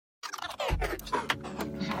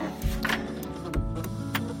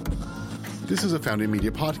This is a Founding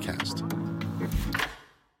Media podcast.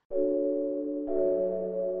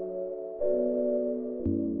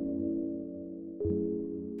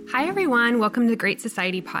 Hi, everyone. Welcome to the Great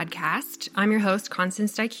Society podcast. I'm your host,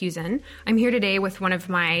 Constance Dykhuizen. I'm here today with one of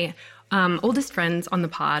my oldest friends on the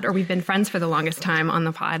pod, or we've been friends for the longest time on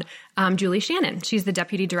the pod, Julie Shannon. She's the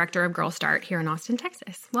Deputy Director of Girl Start here in Austin,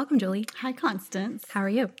 Texas. Welcome, Julie. Hi, Constance. How are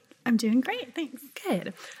you? I'm doing great, thanks.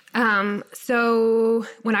 Good. So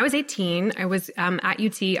when I was 18, I was at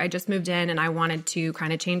UT. I just moved in and I wanted to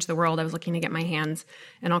kind of change the world. I was looking to get my hands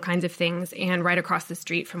in all kinds of things. And right across the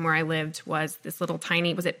street from where I lived was this little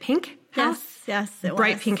tiny, was it pink house? Yes, it was.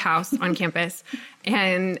 Bright pink house on campus.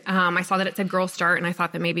 And I saw that it said Girl Start, and I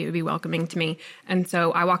thought that maybe it would be welcoming to me. And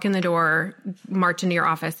so I walk in the door, march into your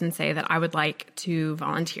office, and say that I would like to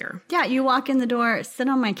volunteer. Yeah, you walk in the door, sit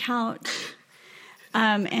on my couch.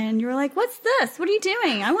 And you were like, what's this? What are you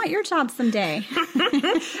doing? I want your job someday.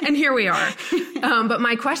 And here we are. But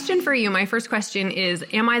my question for you, my first question is,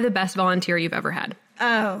 am I the best volunteer you've ever had?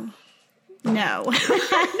 Oh, no.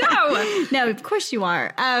 No. No, of course you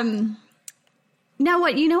are. No,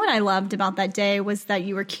 what I loved about that day was that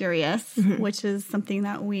you were curious, which is something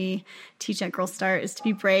that we teach at Girl Start, is to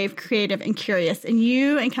be brave, creative, and curious. And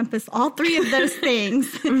you encompass all three of those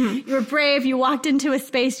things. You were brave. You walked into a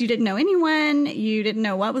space. You didn't know anyone. You didn't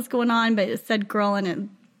know what was going on, but it said girl,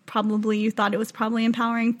 and you thought it was probably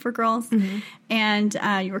empowering for girls. And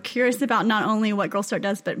you were curious about not only what Girl Start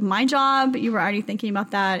does, but my job. You were already thinking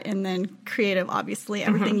about that. And then creative, obviously.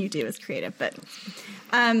 Everything you do is creative. But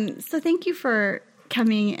so thank you for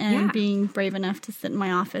coming and being brave enough to sit in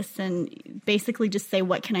my office and basically just say,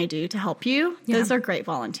 what can I do to help you? Yeah. Those are great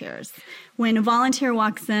volunteers. When a volunteer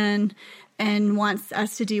walks in and wants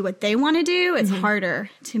us to do what they want to do, it's harder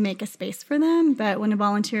to make a space for them. But when a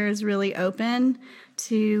volunteer is really open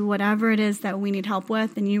to whatever it is that we need help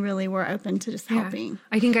with, and you really were open to just helping.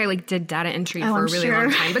 I think I did data entry for a really long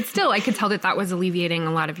time, but still I could tell that was alleviating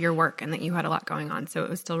a lot of your work and that you had a lot going on. So it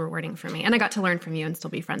was still rewarding for me. And I got to learn from you and still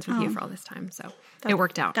be friends with you for all this time. So it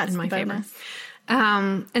worked out in my favor.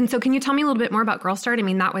 And so can you tell me a little bit more about Girl Start? I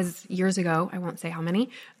mean, that was years ago. I won't say how many.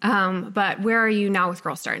 But where are you now with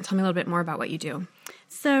Girl Start? And tell me a little bit more about what you do.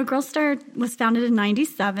 So Girl Start was founded in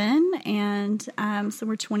 97, and so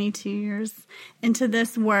we're 22 years into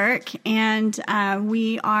this work, and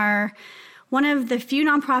we are one of the few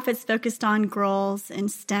nonprofits focused on girls in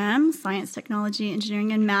STEM, science, technology,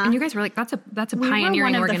 engineering, and math. And you guys were like, that's a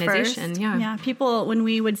pioneering organization. Yeah, people, when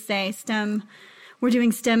we would say STEM, we're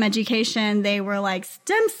doing STEM education, they were like,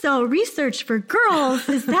 stem cell research for girls,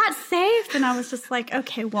 is that safe? And I was just like,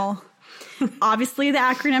 okay, well, obviously the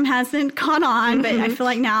acronym hasn't caught on, but I feel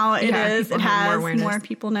like now it is. It has. More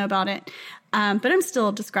people know about it. But I'm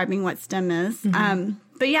still describing what STEM is.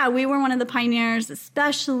 But yeah, we were one of the pioneers,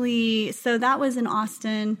 especially. So that was in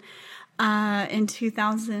Austin in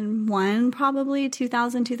 2001, probably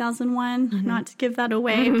 2001. Not to give that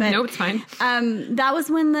away, but no, it's fine. That was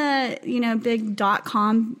when the big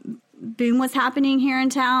 .com boom was happening here in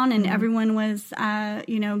town, and everyone was,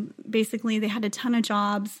 basically they had a ton of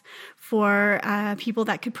jobs for people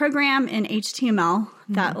that could program in HTML,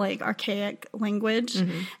 that like archaic language.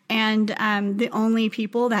 And the only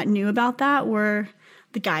people that knew about that were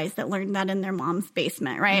the guys that learned that in their mom's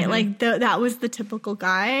basement, right? Like that was the typical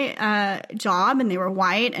guy job, and they were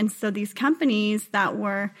white. And so these companies that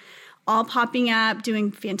were all popping up,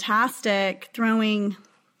 doing fantastic, throwing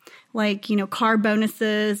like, car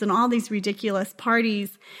bonuses and all these ridiculous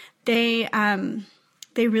parties, they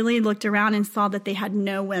really looked around and saw that they had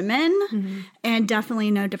no women and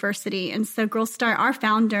definitely no diversity. And so Girl Start, our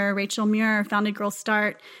founder, Rachel Muir, founded Girl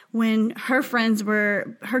Start when her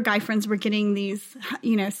guy friends were getting these,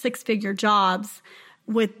 6-figure jobs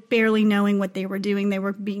with barely knowing what they were doing. They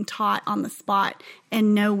were being taught on the spot,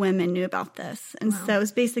 and no women knew about this. And so it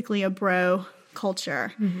was basically a bro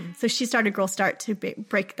culture. So she started Girl Start to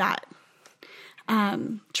break that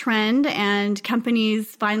trend, and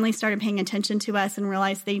companies finally started paying attention to us and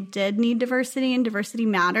realized they did need diversity, and diversity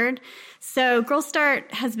mattered. So Girl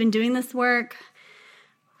Start has been doing this work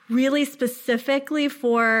really specifically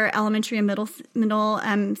for elementary and middle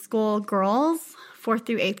school girls, 4th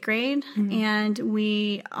through 8th grade, and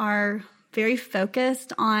we are very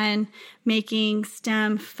focused on making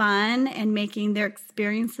STEM fun and making their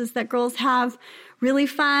experiences that girls have really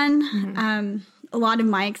fun. A lot of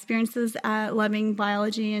my experiences loving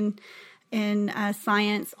biology and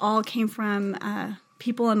science all came from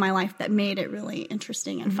people in my life that made it really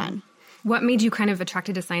interesting and fun. What made you kind of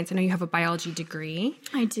attracted to science? I know you have a biology degree.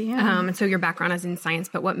 I do. And so your background is in science,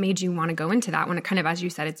 but what made you want to go into that when it kind of, as you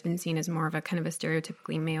said, it's been seen as more of a kind of a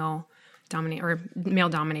stereotypically male male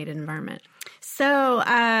dominated environment? So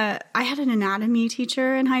I had an anatomy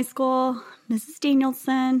teacher in high school, Mrs.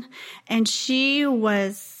 Danielson, and she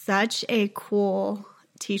was such a cool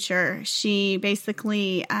teacher. She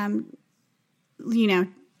basically,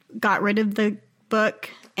 got rid of the book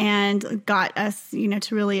and got us,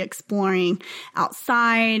 to really exploring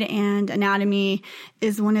outside. And anatomy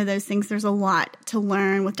is one of those things. There's a lot to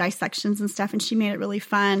learn with dissections and stuff, and she made it really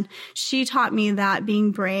fun. She taught me that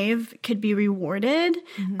being brave could be rewarded,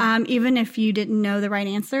 even if you didn't know the right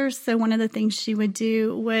answers. So one of the things she would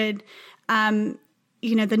do would, the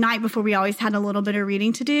night before, we always had a little bit of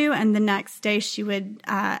reading to do, and the next day she would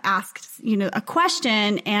ask, a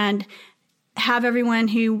question and have everyone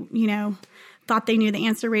who, thought they knew the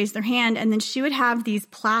answer raise their hand. And then she would have these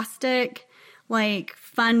plastic,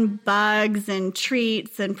 fun bugs and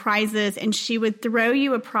treats and prizes, and she would throw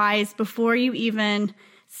you a prize before you even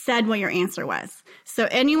said what your answer was. So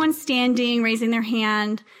anyone standing, raising their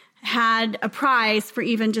hand, had a prize for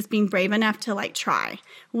even just being brave enough to try,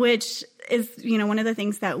 which is, one of the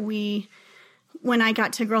things that when I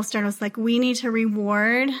got to Girl Start, I was like, we need to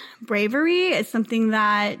reward bravery. It's something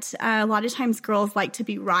that a lot of times girls like to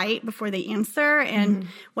be right before they answer. And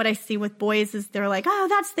what I see with boys is they're like, oh,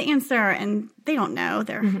 that's the answer. And they don't know.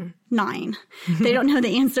 They're 9. They don't know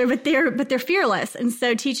the answer, but they're fearless. And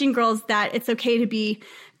so teaching girls that it's okay to be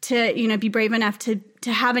brave enough to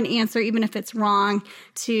have an answer, even if it's wrong,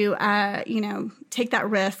 to, take that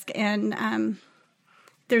risk. And,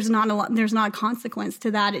 there's not a consequence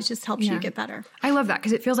to that. It just helps you get better. I love that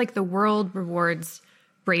because it feels like the world rewards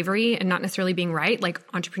bravery and not necessarily being right. Like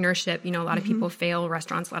entrepreneurship, a lot of people fail,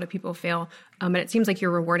 restaurants, a lot of people fail. But it seems like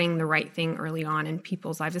you're rewarding the right thing early on in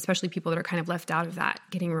people's lives, especially people that are kind of left out of that,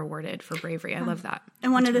 getting rewarded for bravery. I love that.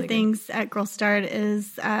 And one of the things at Girl Start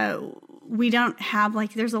is we don't have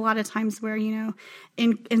there's a lot of times where,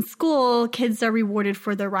 in school, kids are rewarded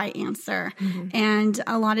for the right answer. And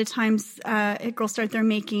a lot of times at Girl Start, they're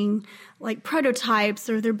making prototypes,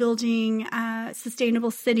 or they're building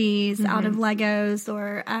sustainable cities out of Legos,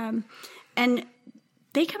 or and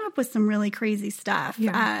they come up with some really crazy stuff.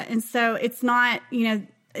 And so it's not,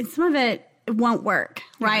 some of it won't work,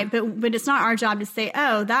 right? But it's not our job to say,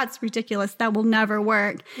 oh, that's ridiculous, that will never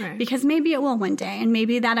work, because maybe it will one day, and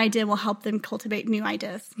maybe that idea will help them cultivate new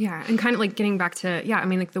ideas. Yeah, and kind of getting back to,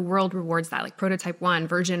 the world rewards that, prototype 1,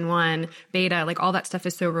 version 1, beta, all that stuff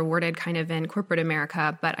is so rewarded kind of in corporate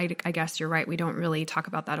America, but I guess you're right, we don't really talk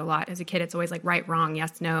about that a lot. As a kid, it's always right, wrong,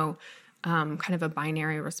 yes, no, kind of a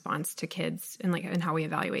binary response to kids and how we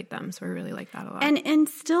evaluate them. So I really like that a lot. And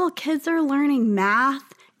still, kids are learning math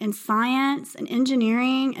and science and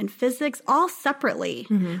engineering and physics all separately.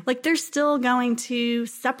 They're still going to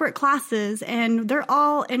separate classes, and they're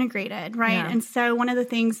all integrated, right? Yeah. And so one of the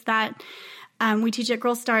things that we teach at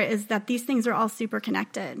Girl Start is that these things are all super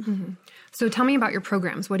connected. So tell me about your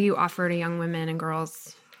programs. What do you offer to young women and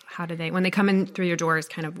girls? How do they, when they come in through your doors,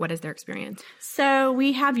 kind of what is their experience? So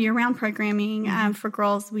we have year-round programming for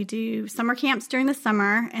girls. We do summer camps during the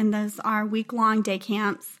summer, and those are week-long day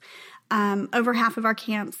camps. Over half of our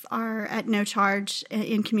camps are at no charge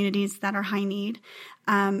in communities that are high need.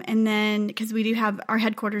 And then, because we do have, our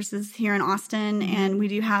headquarters is here in Austin, and we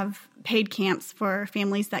do have paid camps for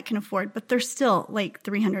families that can afford, but they're still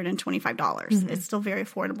 $325. It's still very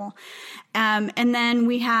affordable. And then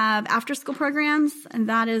we have after-school programs, and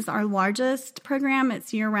that is our largest program.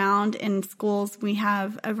 It's year-round in schools. We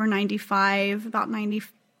have over 95, about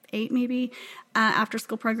 98 maybe,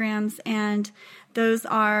 after-school programs, and those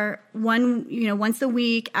are once a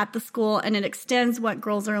week at the school, and it extends what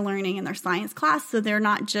girls are learning in their science class. So they're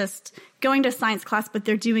not just going to science class, but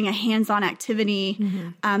they're doing a hands-on activity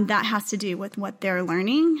that has to do with what they're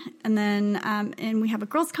learning. And then and we have a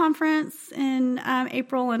girls' conference in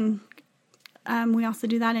April, and we also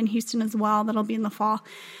do that in Houston as well. That'll be in the fall.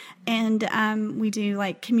 And we do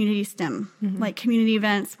community STEM, community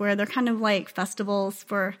events where they're kind of festivals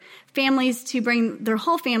for families to bring their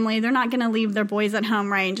whole family. They're not going to leave their boys at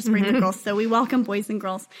home, right, and just bring their girls. So we welcome boys and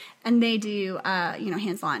girls, and they do,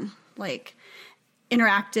 hands-on,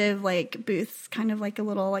 interactive, booths, kind of a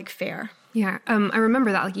little fair. Yeah. I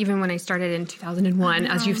remember that, even when I started in 2001,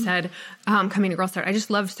 as you've said, coming to Girl Start, I just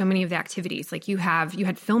loved so many of the activities. You had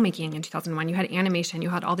filmmaking in 2001, you had animation, you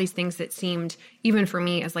had all these things that seemed, even for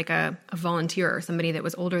me as a volunteer or somebody that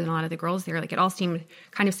was older than a lot of the girls there, it all seemed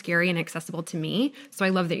kind of scary and accessible to me. So I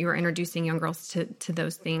love that you were introducing young girls to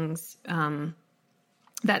those things,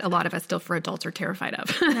 that a lot of us still for adults are terrified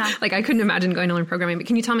of. Yeah. I couldn't imagine going to learn programming, but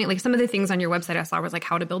can you tell me some of the things on your website I saw was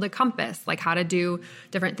how to build a compass, how to do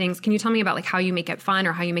different things. Can you tell me about how you make it fun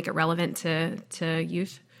or how you make it relevant to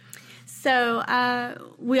youth? So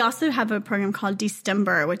we also have a program called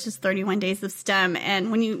Destember, which is 31 Days of STEM.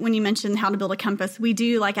 And when you mentioned how to build a compass, we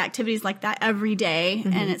do like activities like that every day.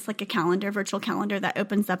 And it's like a calendar, virtual calendar that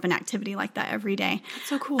opens up an activity like that every day. That's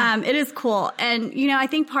so cool. It is cool. And, I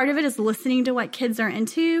think part of it is listening to what kids are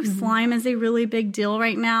into. Slime is a really big deal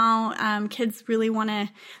right now. Kids really want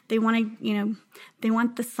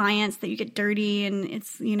the science that you get dirty and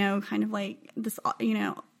it's, kind of like this,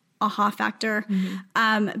 aha factor.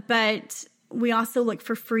 But we also look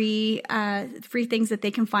for free things that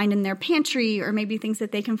they can find in their pantry or maybe things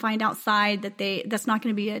that they can find outside that's not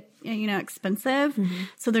going to be expensive.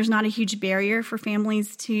 So there's not a huge barrier for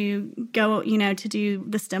families to go, to do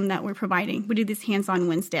the STEM that we're providing. We do these hands-on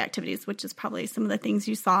Wednesday activities, which is probably some of the things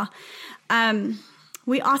you saw.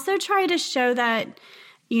 We also try to show that,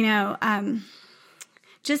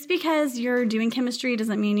 just because you're doing chemistry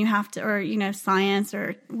doesn't mean you have to, or, science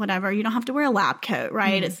or whatever, you don't have to wear a lab coat,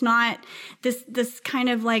 right? It's not this kind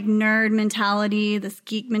of like nerd mentality, this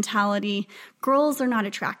geek mentality. Girls are not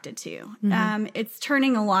attracted to. It's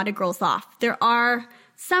turning a lot of girls off. There are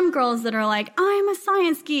some girls that are like, I'm a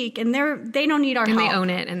science geek, and they don't need our help. And they own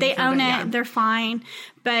it. And they own it. Yeah. They're fine.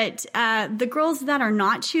 But the girls that are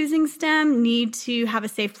not choosing STEM need to have a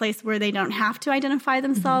safe place where they don't have to identify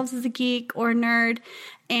themselves as a geek or a nerd,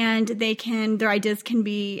 and their ideas can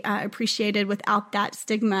be appreciated without that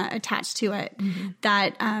stigma attached to it.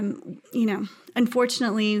 That,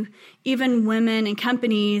 unfortunately, even women and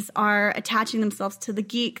companies are attaching themselves to the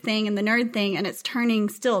geek thing and the nerd thing, and it's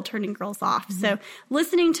still turning girls off. So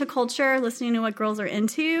listening to culture, listening to what girls are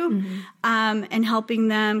into, and helping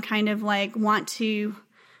them kind of like want to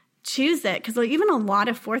choose it. Because even a lot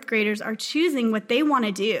of fourth graders are choosing what they want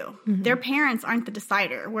to do. Their parents aren't the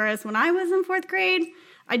decider. Whereas when I was in fourth grade,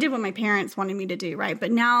 I did what my parents wanted me to do, right?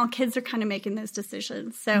 But now kids are kind of making those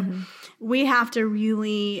decisions. So we have to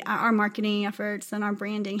really, our marketing efforts and our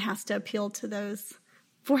branding has to appeal to those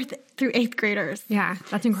 4th through 8th graders. Yeah,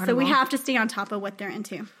 that's incredible. So we have to stay on top of what they're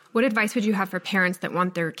into. What advice would you have for parents that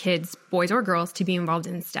want their kids, boys or girls, to be involved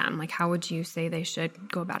in STEM? Like, how would you say they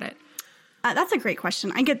should go about it? That's a great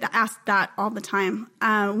question. I get asked that all the time.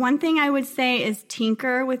 One thing I would say is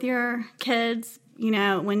tinker with your kids.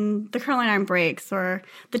 When the curling iron breaks or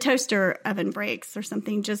the toaster oven breaks or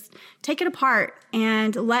something, just take it apart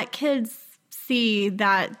and let kids see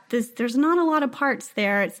that there's not a lot of parts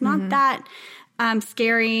there. It's not that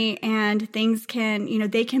scary, and things can,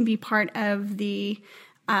 they can be part of the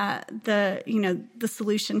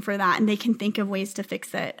solution for that, and they can think of ways to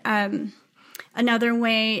fix it. Another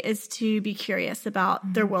way is to be curious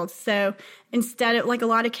about their world. So instead of, like, a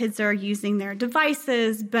lot of kids are using their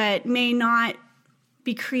devices, but may not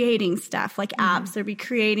be creating stuff like apps or be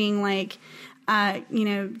creating like,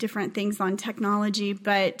 different things on technology,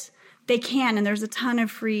 but they can, and there's a ton of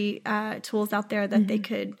free tools out there that they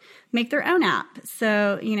could make their own app.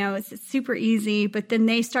 So, it's super easy, but then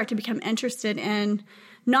they start to become interested in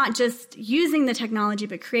not just using the technology,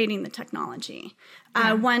 but creating the technology.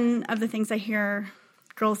 One of the things I hear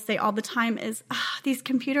girls say all the time is, these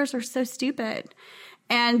computers are so stupid.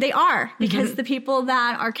 And they are, because the people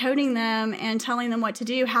that are coding them and telling them what to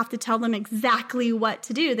do have to tell them exactly what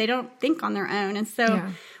to do. They don't think on their own. And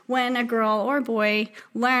so when a girl or boy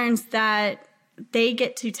learns that they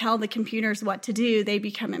get to tell the computers what to do, they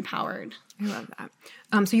become empowered. I love that.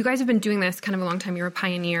 So you guys have been doing this kind of a long time. You're a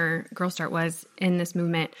pioneer, Girl Start was, in this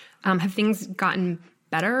movement. Have things gotten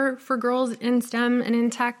better for girls in STEM and in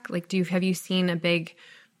tech? Like, have you seen a big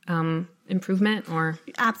improvement? Or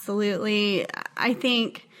Absolutely. I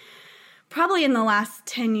think probably in the last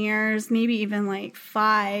 10 years, maybe even like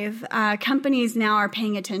 5, companies now are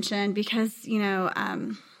paying attention because,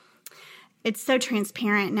 it's so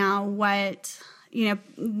transparent now what,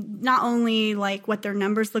 not only like what their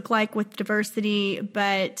numbers look like with diversity,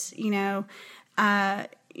 but,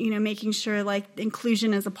 making sure like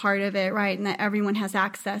inclusion is a part of it, right? And that everyone has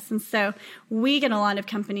access. And so we get a lot of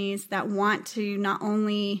companies that want to not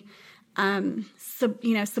only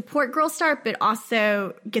support Girl Start, but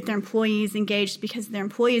also get their employees engaged because their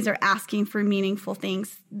employees are asking for meaningful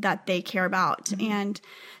things that they care about. And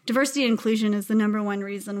diversity and inclusion is the number one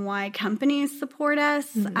reason why companies support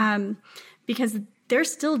us, because they're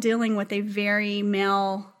still dealing with a very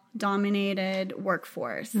male-dominated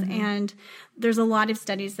workforce. And there's a lot of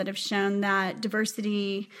studies that have shown that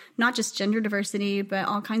diversity, not just gender diversity, but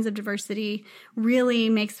all kinds of diversity, really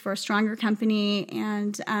makes for a stronger company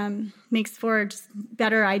and makes for just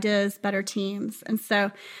better ideas, better teams. And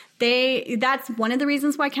so that's one of the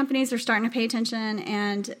reasons why companies are starting to pay attention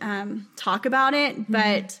and talk about it.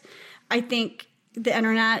 But I think the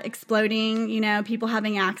internet exploding, people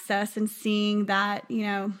having access and seeing that,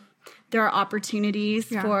 there are opportunities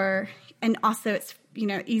for, and also it's, you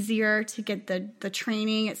know, easier to get the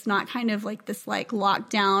training. It's not kind of like this like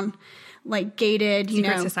lockdown, like gated,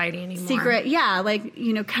 secret society anymore. Like,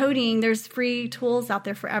 you know, coding, there's free tools out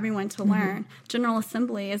there for everyone to learn. General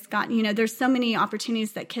Assembly has got, you know, there's so many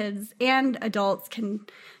opportunities that kids and adults can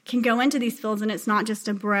go into these fields, and it's not just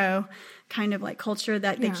a bro kind of like culture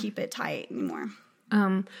that they keep it tight anymore.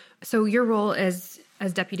 So your role as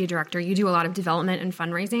deputy director, you do a lot of development and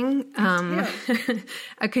fundraising.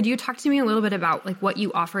 Could you talk to me a little bit about like what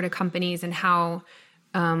you offer to companies and how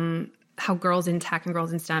girls in tech and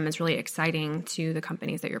girls in STEM is really exciting to the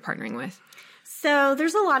companies that you're partnering with? So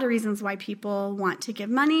there's a lot of reasons why people want to give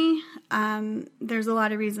money. There's a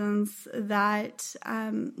lot of reasons that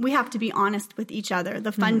we have to be honest with each other,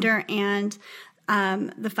 the funder and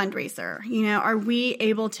the fundraiser. You know, are we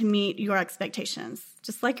able to meet your expectations?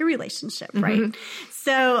 Just like a relationship, right?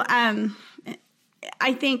 So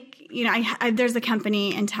I think, you know, there's a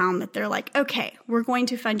company in town that they're like, okay, we're going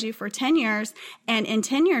to fund you for 10 years. And in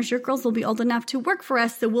 10 years, your girls will be old enough to work for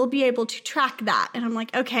us. So we'll be able to track that. And I'm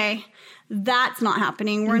like, okay, that's not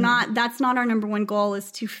happening. That's not our number one goal,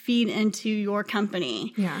 is to feed into your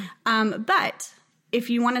company. But if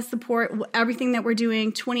you want to support everything that we're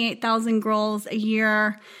doing, 28,000 girls a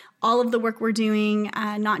year, all of the work we're doing,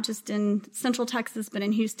 not just in Central Texas, but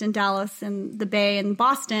in Houston, Dallas, and the Bay and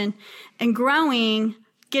Boston, and growing,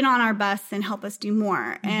 get on our bus and help us do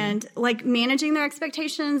more. And like managing their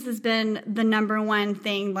expectations has been the number one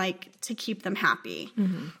thing, like to keep them happy.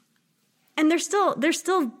 And they're still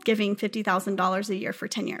giving $50,000 a year for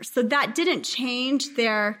 10 years. So that didn't change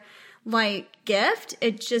their like gift.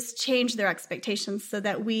 It just changed their expectations so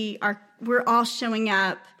that we're all showing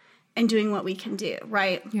up and doing what we can do,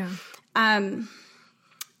 right?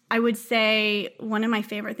 I would say one of my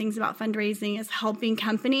favorite things about fundraising is helping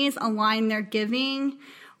companies align their giving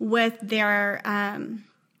with their,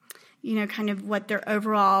 you know, kind of what their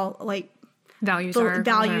overall like values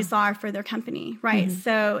are for their company, right?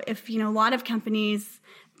 So if, you know, a lot of companies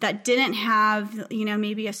that didn't have, you know,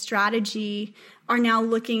 maybe a strategy are now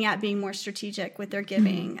looking at being more strategic with their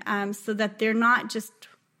giving, so that they're not just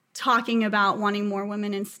talking about wanting more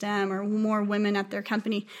women in STEM or more women at their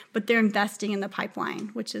company, but they're investing in the pipeline,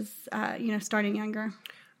 which is, you know, starting younger.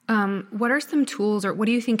 What are some tools, or what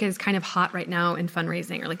do you think is kind of hot right now in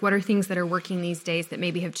fundraising? Or like, what are things that are working these days that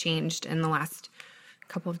maybe have changed in the last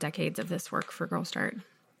couple of decades of this work for Girl Start?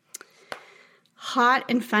 Hot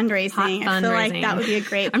and fundraising. I feel like that would be a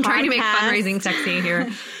great I'm trying to make fundraising sexy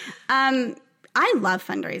here. I love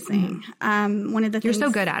fundraising. One of the things, you're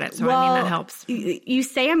so good at it, so I mean that helps. You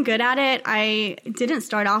say I'm good at it. I didn't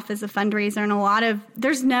start off as a fundraiser, and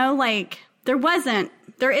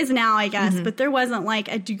there is now, I guess, but there wasn't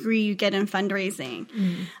like a degree you get in fundraising.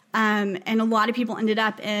 And a lot of people ended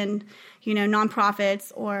up in, you know,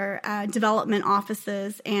 nonprofits or development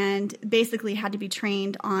offices and basically had to be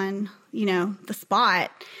trained on, you know, the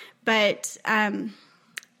spot. But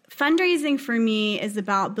fundraising for me is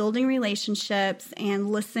about building relationships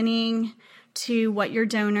and listening to what your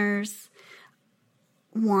donors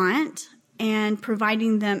want and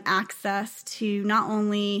providing them access to not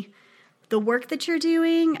only the work that you're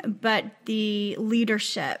doing, but the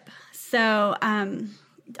leadership. So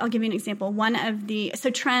I'll give you an example. One of the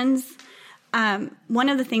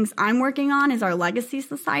things I'm working on is our Legacy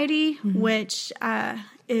Society, which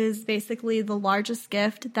is basically the largest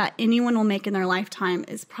gift that anyone will make in their lifetime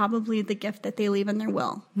is probably the gift that they leave in their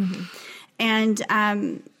will. And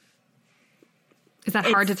is that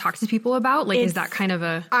hard to talk to people about? Like, is that kind of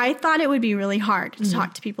I thought it would be really hard to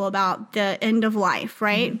talk to people about the end of life,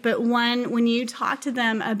 right? But when you talk to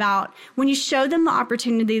them about, when you show them the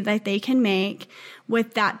opportunity that they can make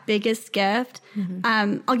with that biggest gift,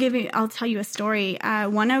 I'll tell you a story.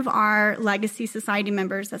 One of our Legacy Society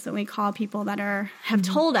members, that's what we call people that have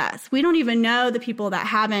told us. We don't even know the people that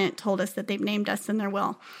haven't told us that they've named us in their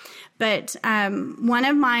will. But one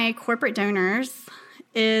of my corporate donors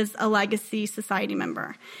is a Legacy Society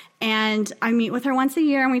member. And I meet with her once a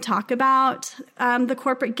year and we talk about the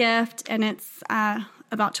corporate gift, and it's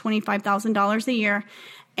about $25,000 a year.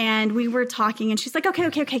 And we were talking and she's like,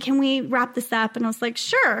 okay, can we wrap this up? And I was like,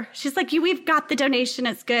 sure. She's like, we've got the donation.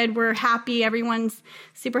 It's good. We're happy. Everyone's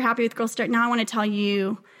super happy with Girl Start. Now I want to tell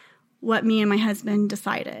you what me and my husband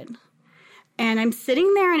decided. And I'm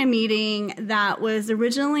sitting there in a meeting that was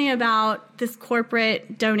originally about this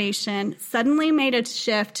corporate donation, suddenly made a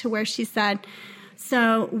shift to where she said,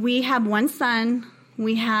 so we have one son.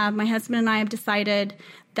 My husband and I have decided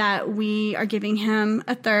that we are giving him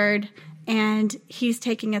a third, and he's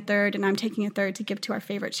taking a third, and I'm taking a third to give to our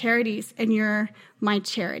favorite charities, and you're my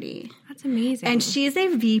charity. It's amazing. And she's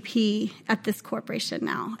a VP at this corporation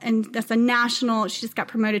now. And that's she just got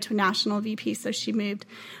promoted to a national VP, so she moved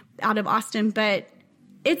out of Austin. But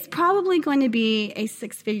it's probably going to be a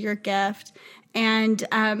 6-figure gift. And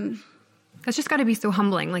that's just got to be so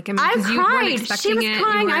humbling. Like, I cried. You weren't expecting she was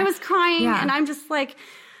crying. I was crying. Yeah. And I'm just like,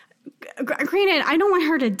 granted, I don't want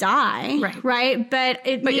her to die, right? But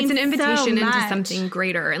it's an invitation so into something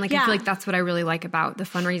greater. And I feel like that's what I really like about the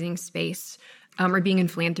fundraising space, or being in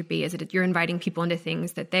philanthropy, is that you're inviting people into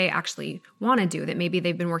things that they actually want to do, that maybe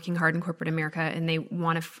they've been working hard in corporate America and they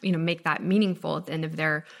want to, make that meaningful at the end of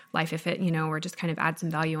their life, if it, or just kind of add some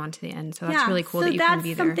value onto the end. So that's really cool that you can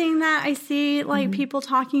be there. That's something that I see people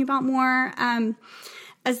talking about more.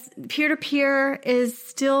 As peer-to-peer is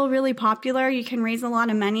still really popular. You can raise a lot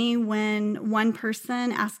of money when one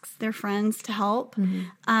person asks their friends to help.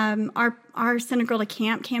 Mm-hmm. Our Send a Girl to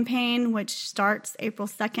Camp campaign, which starts April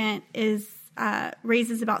 2nd,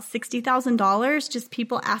 raises about $60,000, just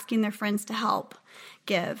people asking their friends to help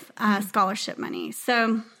give scholarship money.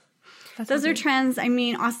 So those are trends. I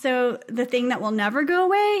mean, also the thing that will never go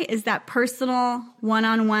away is that personal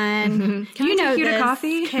one-on-one. Mm-hmm. Can I take you to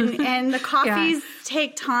coffee? And the coffees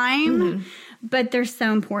take time, but they're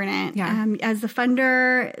so important. Yeah. As a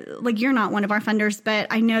funder, like, you're not one of our funders, but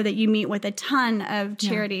I know that you meet with a ton of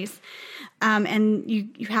charities. And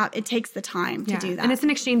it takes the time to do that. And it's an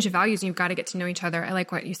exchange of values, and you've got to get to know each other. I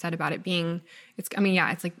like what you said about it being,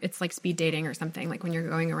 it's like speed dating or something, like when you're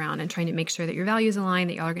going around and trying to make sure that your values align,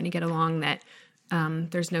 that y'all are going to get along, that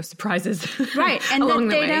there's no surprises right. And along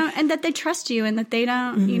that the they way. don't, and that they trust you, and that they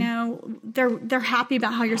don't, they're happy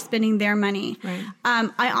about how you're spending their money. Right.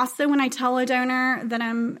 I also, when I tell a donor that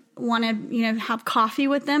want to, have coffee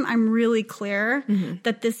with them, I'm really clear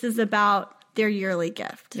that this is about their yearly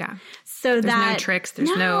gift. Yeah. So there's no tricks. There's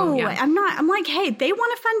I'm like, hey, they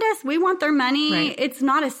want to fund us. We want their money. Right. It's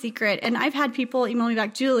not a secret. And I've had people email me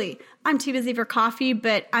back, Julie, I'm too busy for coffee,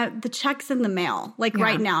 but the check's in the mail. Like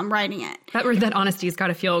right now, I'm writing it. That honesty's got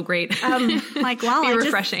to feel great. Like, well,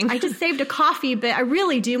 refreshing. I just saved a coffee, but I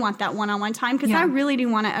really do want that one-on-one time, because I really do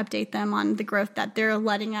want to update them on the growth that they're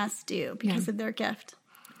letting us do because of their gift.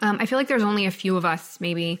 I feel like there's only a few of us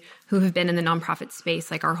maybe who have been in the nonprofit space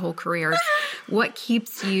like our whole careers. What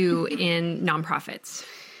keeps you in nonprofits?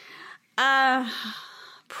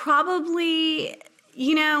 Probably,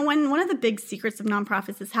 when one of the big secrets of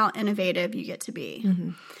nonprofits is how innovative you get to be. Mm-hmm.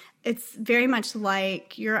 It's very much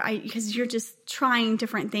like because you're just trying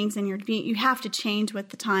different things, and you have to change with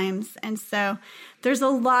the times. And so there's a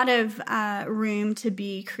lot of room to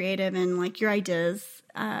be creative and like your ideas.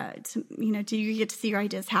 Do you get to see your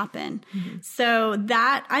ideas happen? Mm-hmm. So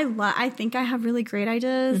that I think I have really great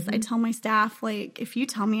ideas. Mm-hmm. I tell my staff, like, if you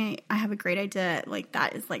tell me I have a great idea, like,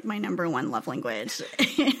 that is like my number one love language.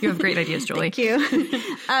 You have great ideas, Julie. Thank you.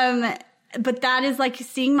 But that is like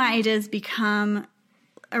seeing my ideas become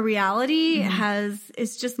a reality.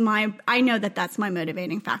 Is just I know that's my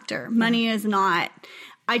motivating factor. Money is not.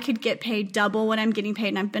 I could get paid double what I'm getting paid,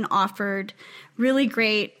 and I've been offered really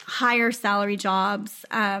great higher salary jobs,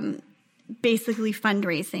 basically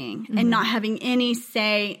fundraising and not having any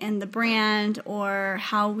say in the brand or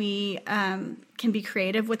how we can be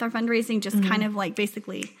creative with our fundraising, just kind of like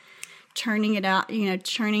basically churning it out,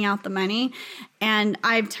 churning out the money. And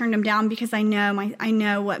I've turned them down because I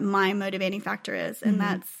know what my motivating factor is, and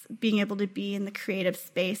that's being able to be in the creative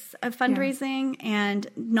space of fundraising and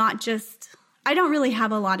not just – I don't really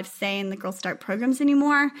have a lot of say in the Girl Start programs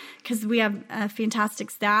anymore because we have a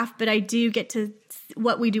fantastic staff, but I do get to –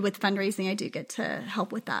 what we do with fundraising, I do get to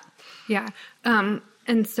help with that. Yeah.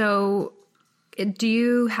 And so do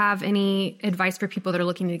you have any advice for people that are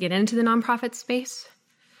looking to get into the nonprofit space?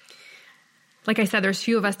 Like I said, there's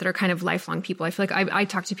few of us that are kind of lifelong people. I feel like I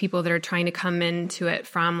talk to people that are trying to come into it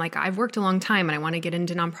from like, I've worked a long time and I want to get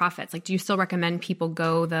into nonprofits. Like, do you still recommend people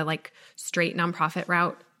go the like straight nonprofit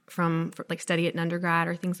route for like study it in undergrad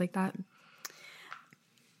or things like that?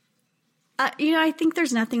 I think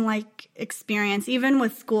there's nothing like experience, even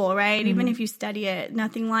with school, right? Even if you study it,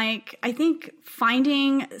 nothing like, I think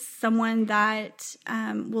finding someone that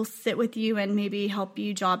will sit with you and maybe help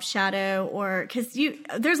you job shadow, or because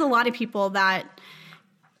there's a lot of people that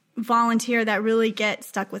volunteer that really get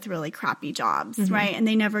stuck with really crappy jobs, right? And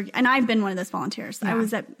and I've been one of those volunteers. Yeah. I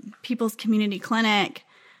was at People's Community Clinic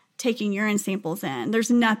taking urine samples in. There's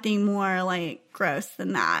nothing more like gross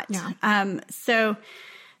than that. Yeah. So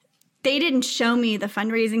they didn't show me the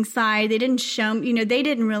fundraising side. They didn't show me, they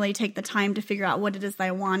didn't really take the time to figure out what it is I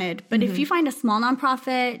wanted. But if you find a small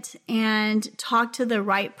nonprofit and talk to the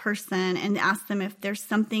right person and ask them if there's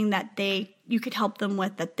something that you could help them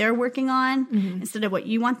with that they're working on instead of what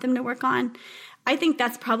you want them to work on, I think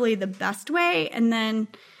that's probably the best way. And then,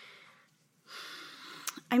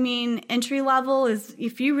 I mean, entry level is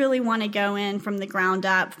if you really want to go in from the ground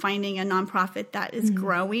up, finding a nonprofit that is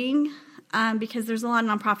growing, because there's a lot of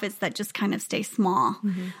nonprofits that just kind of stay small.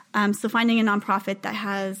 So finding a nonprofit that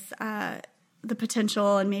has the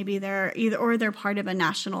potential, and maybe they're they're part of a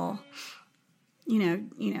national,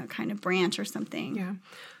 kind of branch or something.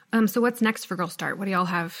 Yeah. So what's next for Girl Start? What do y'all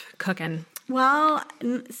have cooking? Well,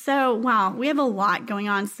 we have a lot going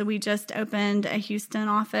on. So we just opened a Houston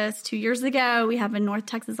office 2 years ago. We have a North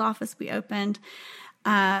Texas office we opened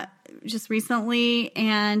just recently,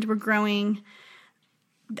 and we're growing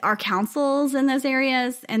our councils in those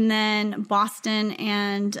areas. And then Boston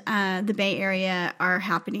and the Bay Area are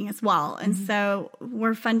happening as well. And so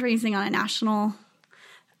we're fundraising on a national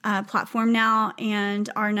platform now, and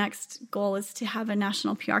our next goal is to have a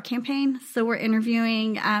national PR campaign. So we're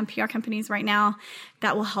interviewing PR companies right now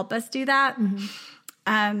that will help us do that.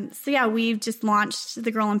 We've just launched the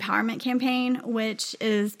Girl Empowerment Campaign, which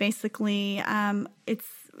is basically it's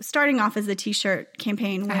starting off as a T-shirt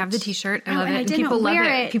campaign. I have the T-shirt. I love it. And people love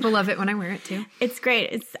it. People love it when I wear it too. It's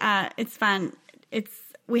great. It's fun.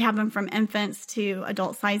 We have them from infants to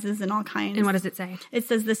adult sizes and all kinds. And what does it say? It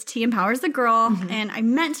says, "This tee empowers the girl." And I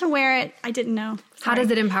meant to wear it. I didn't know. Sorry. How does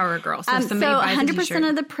it empower a girl? So if somebody buys 100%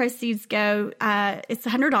 of the proceeds go, it's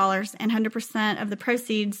 $100, and 100% of the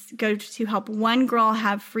proceeds go to help one girl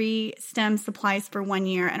have free STEM supplies for 1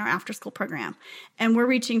 year in our after-school program. And we're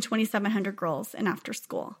reaching 2,700 girls in after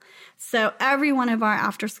school. So every one of our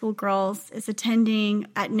after-school girls is attending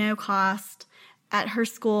at no cost at her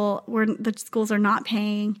school, where the schools are not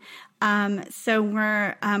paying. So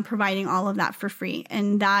we're providing all of that for free.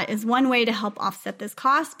 And that is one way to help offset this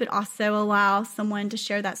cost, but also allow someone to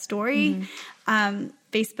share that story.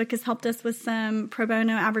 Facebook has helped us with some pro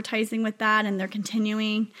bono advertising with that, and they're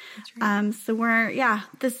continuing. That's right.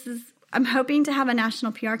 I'm hoping to have a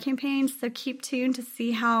national PR campaign. So keep tuned to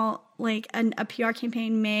see how a PR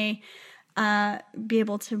campaign may be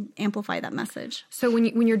able to amplify that message. So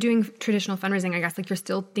when you're doing traditional fundraising, I guess you're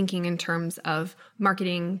still thinking in terms of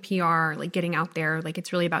marketing, PR, getting out there.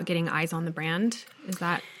 It's really about getting eyes on the brand. Is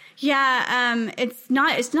that? Yeah, it's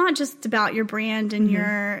not just about your brand and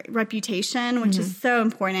your reputation, which is so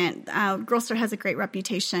important. Girl Start has a great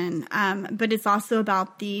reputation, but it's also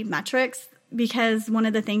about the metrics, because one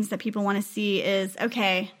of the things that people want to see is,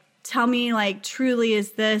 okay, tell me truly,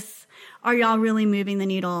 are y'all really moving the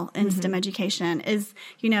needle in STEM education? Is,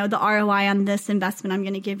 the ROI on this investment I'm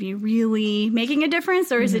going to give you really making a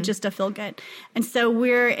difference, or is it just a feel good? And so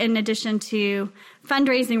we're, in addition to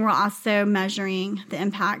fundraising, we're also measuring the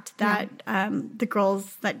impact that the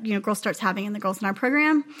girls that, Girl Start's having and the girls in our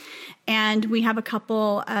program. And we have a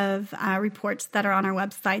couple of reports that are on our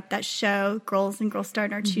website that show girls in Girl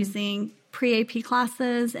Start are choosing pre-AP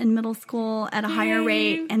classes in middle school at a higher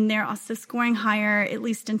rate, and they're also scoring higher, at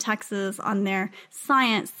least in Texas, on their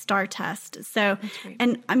science STAR test. So,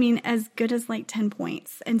 and I mean, as good as 10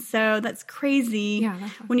 points. And so that's crazy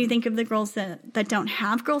when you think of the girls that don't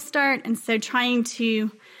have Girl Start. And so trying to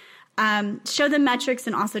show the metrics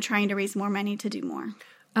and also trying to raise more money to do more.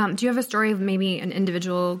 Do you have a story of maybe an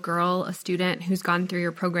individual girl, a student who's gone through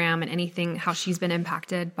your program, and how she's been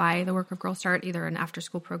impacted by the work of Girl Start, either an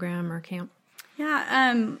after-school program or camp?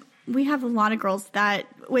 Yeah, we have a lot of girls that,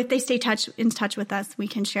 if they stay in touch with us, we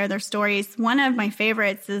can share their stories. One of my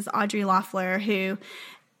favorites is Audrey Loeffler, who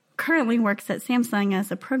currently works at Samsung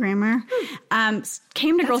as a programmer,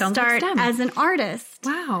 came to Girl Start as an artist.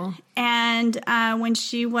 Wow. And when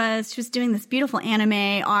she was doing this beautiful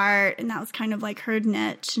anime art, and that was kind of her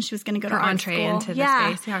niche, and she was going to go to art entree school. Into the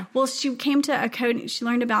space. Yeah. Well, she came to she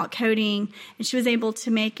learned about coding, and she was able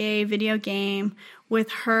to make a video game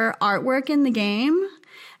with her artwork in the game.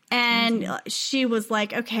 And she was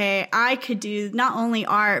like, okay, I could do not only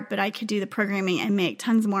art, but I could do the programming and make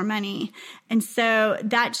tons more money. And so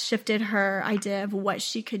that shifted her idea of what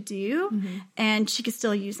she could do, and she could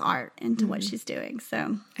still use art into what she's doing.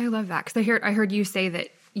 So I love that, because I heard you say that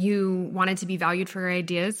you wanted to be valued for your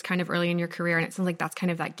ideas kind of early in your career, and it sounds like that's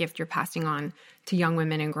kind of that gift you're passing on to young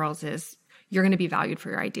women and girls, is you're going to be valued for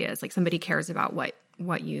your ideas. Somebody cares about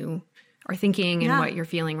what you are thinking and what you're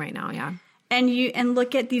feeling right now. Yeah. And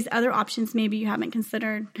look at these other options maybe you haven't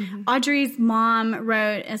considered. Audrey's mom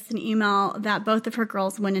wrote us an email that both of her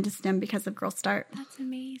girls went into STEM because of Girl Start. That's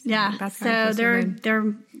amazing. Yeah. So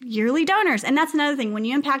they're yearly donors. And that's another thing. When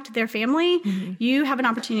you impact their family, you have an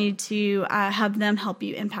opportunity to have them help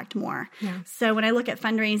you impact more. Yeah. So when I look at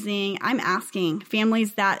fundraising, I'm asking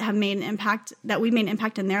families that have made an impact, that we've made an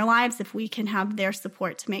impact in their lives, if we can have their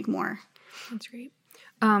support to make more. That's great.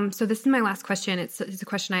 So this is my last question. It's a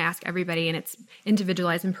question I ask everybody, and it's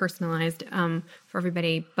individualized and personalized for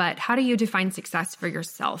everybody. But how do you define success for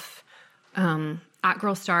yourself at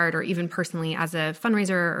Girl Start, or even personally as a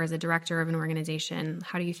fundraiser or as a director of an organization?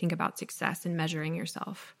 How do you think about success and measuring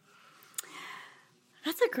yourself?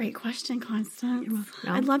 That's a great question, Constance.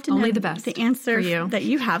 Well, I'd love to know the answer that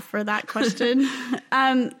you have for that question.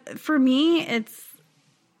 For me, it's,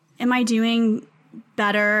 am I doing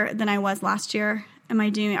better than I was last year? Are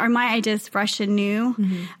my ideas fresh and new?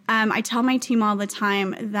 Mm-hmm. I tell my team all the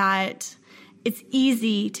time that it's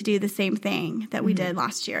easy to do the same thing that we did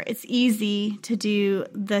last year. It's easy to do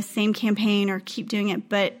the same campaign or keep doing it.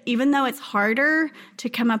 But even though it's harder to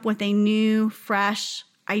come up with a new, fresh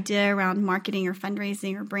idea around marketing or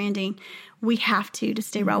fundraising or branding, we have to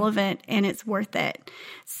stay relevant, and it's worth it.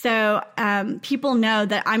 So people know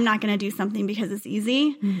that I'm not going to do something because it's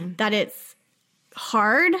easy, that it's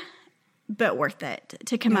hard, but worth it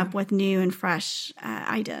to come up with new and fresh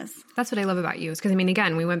ideas. That's what I love about you. Is because,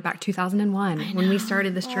 again, we went back 2001 when we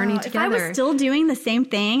started this journey together. If I was still doing the same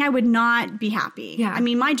thing, I would not be happy. Yeah.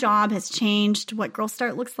 My job has changed. What Girl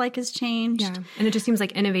Start looks like has changed. Yeah. And it just seems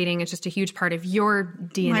like innovating is just a huge part of your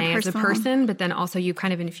DNA as a person, but then also you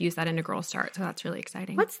kind of infuse that into Girl Start. So that's really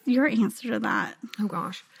exciting. What's your answer to that? Oh,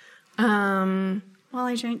 gosh. Well,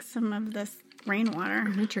 I drank some of this rainwater.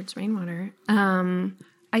 Richard's rainwater.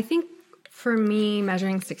 I think for me,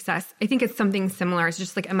 measuring success, I think it's something similar. It's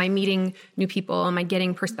just like, am I meeting new people? Am I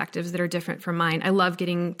getting perspectives that are different from mine? I love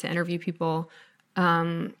getting to interview people,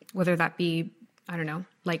 whether that be, I don't know,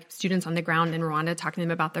 like students on the ground in Rwanda, talking to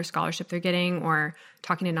them about their scholarship they're getting, or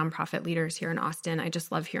talking to nonprofit leaders here in Austin. I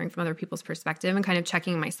just love hearing from other people's perspective and kind of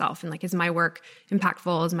checking myself. And like, is my work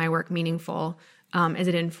impactful? Is my work meaningful? Is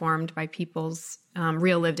it informed by people's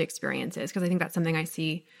real lived experiences? Because I think that's something I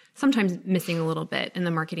see sometimes missing a little bit in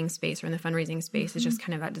the marketing space or in the fundraising space, is just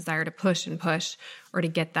kind of that desire to push and push, or to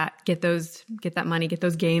get that money, get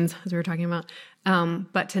those gains, as we were talking about,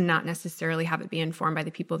 but to not necessarily have it be informed by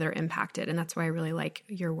the people that are impacted. And that's why I really like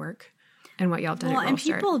your work and what y'all have done. Well, and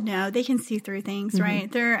people know, they can see through things,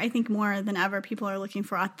 right? I think more than ever, people are looking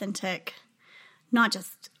for authentic, not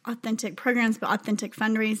just authentic programs, but authentic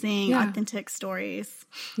fundraising, authentic stories.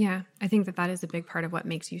 Yeah, I think that is a big part of what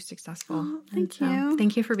makes you successful. Oh, thank you.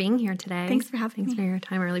 Thank you for being here today. Thanks for having me. Thanks for your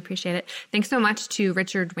time. I really appreciate it. Thanks so much to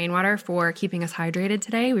Richard Rainwater for keeping us hydrated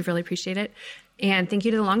today. We really appreciate it. And thank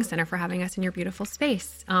you to the Long Center for having us in your beautiful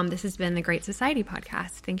space. This has been the Great Society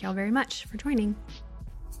Podcast. Thank you all very much for joining.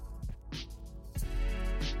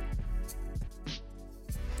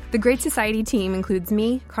 The Great Society team includes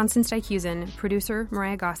me, Constance Dykhuizen, producer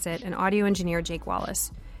Mariah Gossett, and audio engineer Jake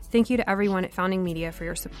Wallace. Thank you to everyone at Founding Media for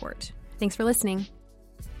your support. Thanks for listening.